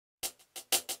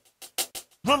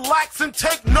Relax and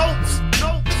take notes.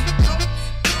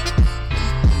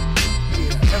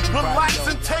 Relax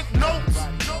and take notes.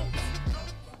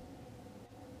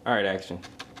 All right, action.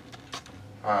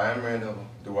 Hi, I'm Randall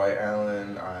Dwight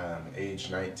Allen. I'm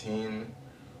age 19.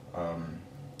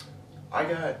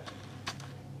 I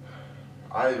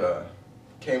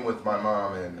came with my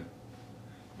mom and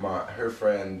her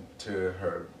friend to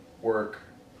her work.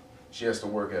 She has to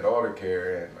work at Alder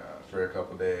Care and for a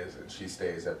couple days, and she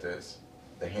stays at the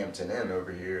Hampton Inn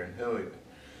over here in Hilliard.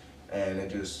 And it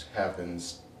just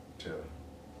happens to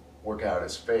work out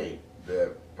as fate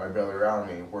that my brother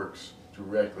Ronnie works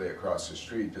directly across the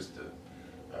street, just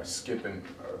a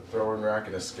throwing rack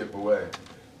and a skip away.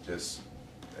 We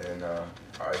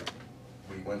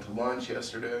went to lunch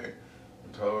yesterday.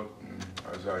 I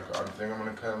was like, I think I'm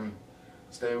gonna come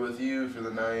stay with you for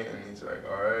the night, and he's like,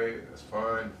 all right, that's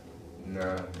fine.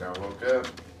 Now I woke up.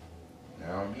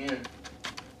 Now I'm here.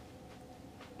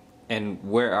 And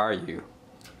where are you?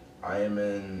 I am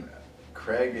in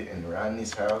Craig and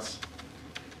Rodney's house,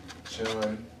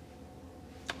 chilling.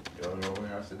 Don't know what we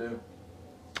have to do.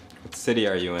 What city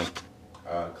are you in?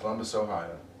 Columbus,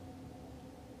 Ohio.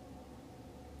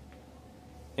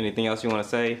 Anything else you want to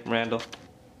say, Randall?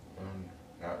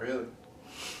 Not really.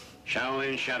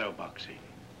 Shaolin shadow boxing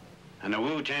and the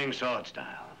Wu-Tang sword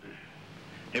style.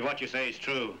 If what you say is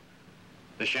true,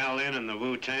 the Shaolin and the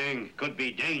Wu-Tang could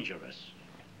be dangerous.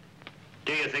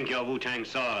 Do you think your Wu-Tang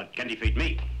sword can defeat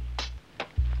me?